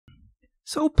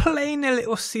So playing a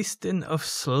little system of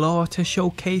slaughter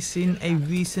showcasing a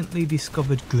recently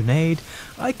discovered grenade,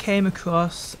 I came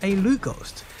across a loot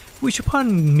ghost, which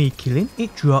upon me killing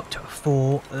it dropped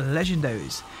 4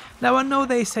 legendaries. Now I know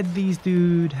they said these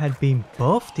dude had been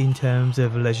buffed in terms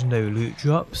of legendary loot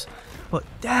drops, but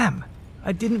damn,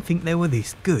 I didn't think they were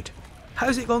this good.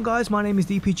 How's it going guys, my name is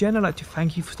DPJ and I'd like to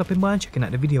thank you for stopping by and checking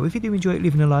out the video. If you do enjoy it,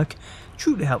 leaving a like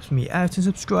truly helps me out, and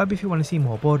subscribe if you want to see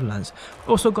more Borderlands.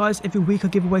 Also guys, every week I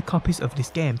give away copies of this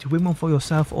game. To win one for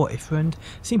yourself or a friend,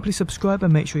 simply subscribe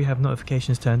and make sure you have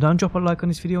notifications turned on. Drop a like on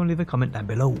this video and leave a comment down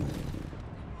below.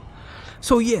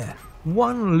 So yeah,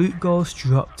 1 loot ghost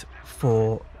dropped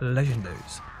 4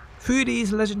 legendaries. 3 of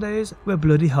these legendaries were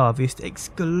Bloody Harvest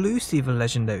exclusive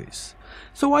legendaries.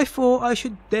 So I thought I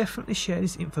should definitely share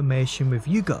this information with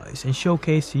you guys and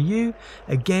showcase to you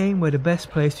a game where the best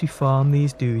place to farm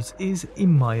these dudes is,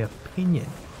 in my opinion.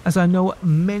 As I know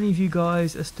many of you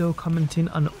guys are still commenting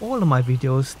on all of my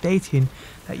videos stating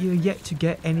that you're yet to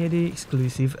get any of the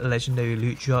exclusive legendary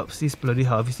loot drops this Bloody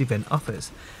Harvest event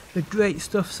offers. The great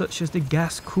stuff such as the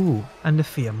Gas Cool and the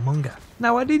Fearmonger.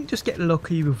 Now I didn't just get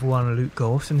lucky with 1 loot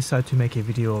ghost and decided to make a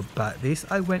video about this.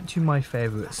 I went to my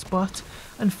favourite spot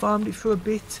and farmed it for a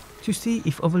bit to see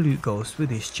if other loot ghosts were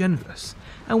this generous.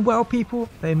 And well people,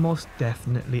 they most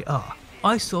definitely are.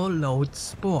 I saw loads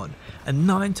spawn, and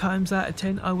 9 times out of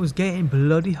 10 I was getting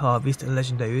Bloody Harvest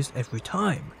legendaries every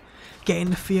time. Getting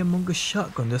the Fearmonger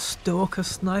shotgun, the Stalker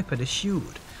sniper, the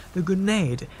shield, the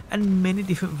grenade, and many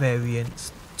different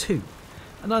variants too.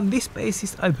 And on this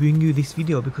basis I bring you this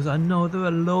video because I know there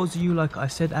are loads of you, like I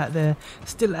said, out there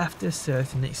still after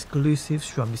certain exclusives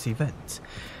from this event.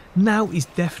 Now is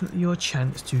definitely your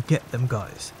chance to get them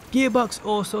guys. Gearbox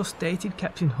also stated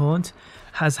Captain Hunt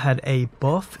has had a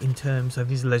buff in terms of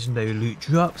his legendary loot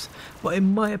drops, but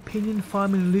in my opinion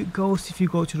farming loot ghosts, if you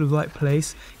go to the right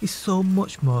place, is so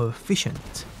much more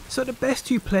efficient. So the best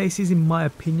 2 places in my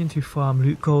opinion to farm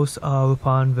loot ghosts are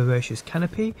upon Voracious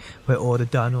Canopy, where all the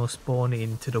dinos spawn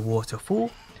into the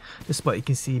waterfall. The spot you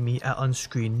can see me at on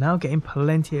screen now, getting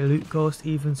plenty of loot ghosts,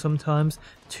 even sometimes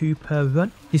 2 per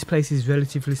run. This place is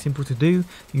relatively simple to do.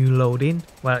 You load in,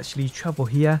 well actually you travel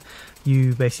here,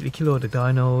 you basically kill all the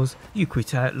dinos, you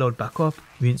quit out, load back up,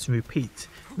 rinse and repeat.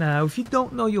 Now if you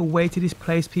don't know your way to this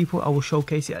place people, I will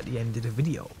showcase it at the end of the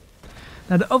video.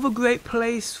 Now the other great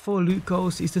place for loot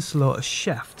ghosts is the Slaughter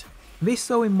Shaft. This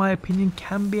though in my opinion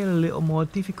can be a little more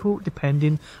difficult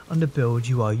depending on the build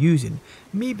you are using.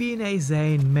 Me being a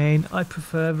Zane main, I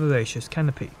prefer Voracious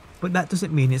Canopy, but that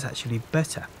doesn't mean it's actually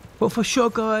better. But for sure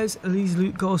guys, these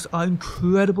loot ghosts are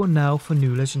incredible now for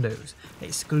new legendaries,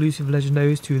 exclusive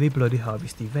legendaries to the Bloody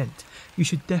Harvest event. You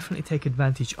should definitely take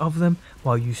advantage of them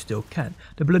while you still can.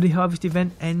 The Bloody Harvest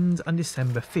event ends on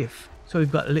December 5th. So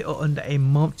we've got a little under a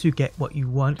month to get what you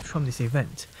want from this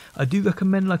event. I do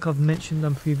recommend, like I've mentioned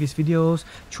on previous videos,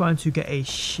 trying to get a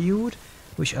shield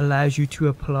which allows you to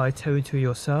apply terror to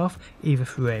yourself either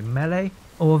through a melee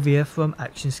or via from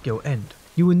action skill end.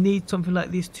 You will need something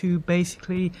like this to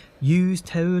basically use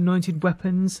terror anointed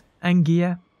weapons and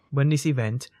gear when this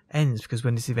event ends, because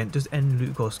when this event does end,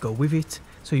 loot ghosts go with it,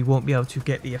 so you won't be able to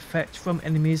get the effect from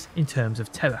enemies in terms of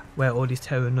terror, where all these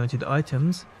terror anointed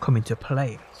items come into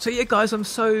play. So yeah guys, I'm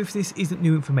sorry if this isn't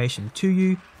new information to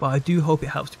you, but I do hope it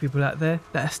helps the people out there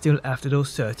that are still after those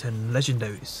certain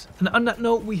legendaries. And on that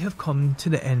note, we have come to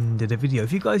the end of the video.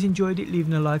 If you guys enjoyed it,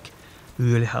 leaving a like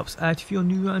really helps out. If you're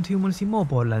new around here and want to see more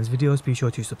Borderlands videos, be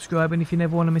sure to subscribe, and if you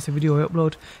never want to miss a video I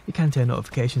upload, you can turn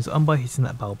notifications on by hitting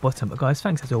that bell button. But guys,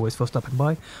 thanks as always for stopping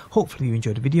by. Hopefully you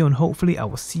enjoyed the video, and hopefully I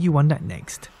will see you on that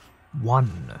next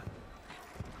one.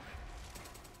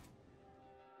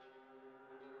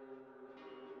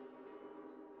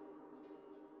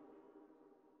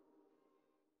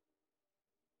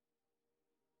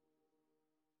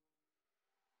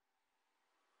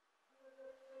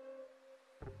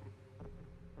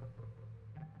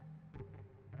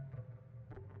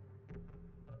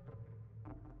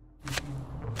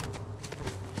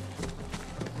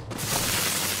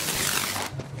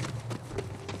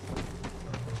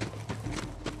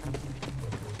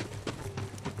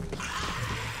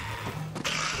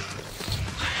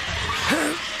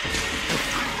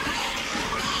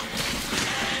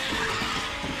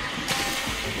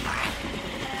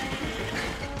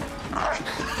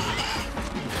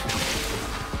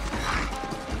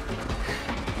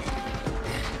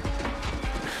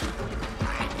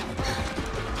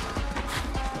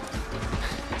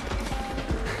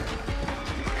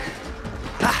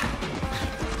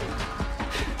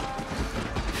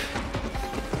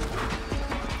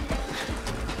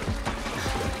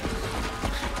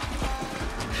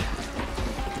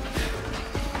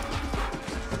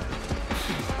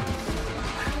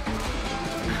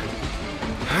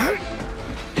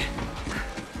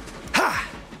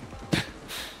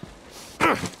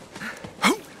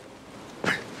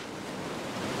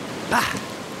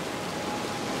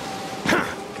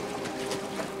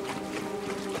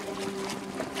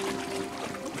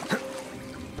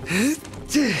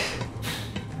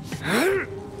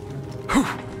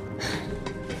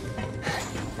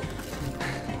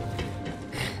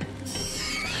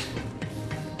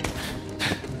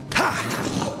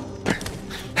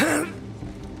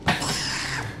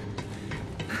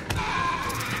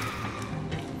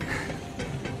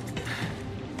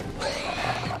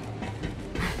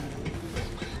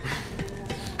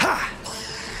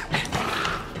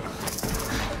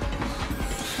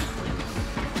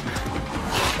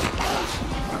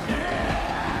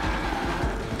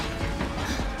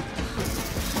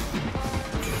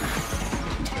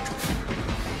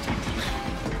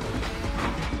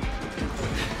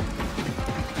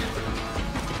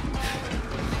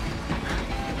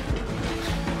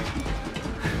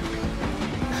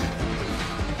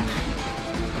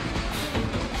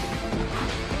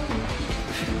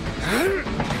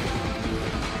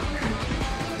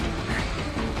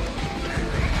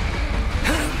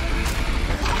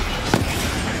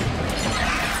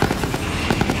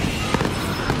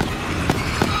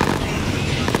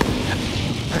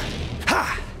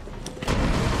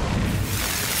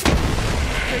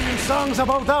 Songs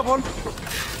about that one.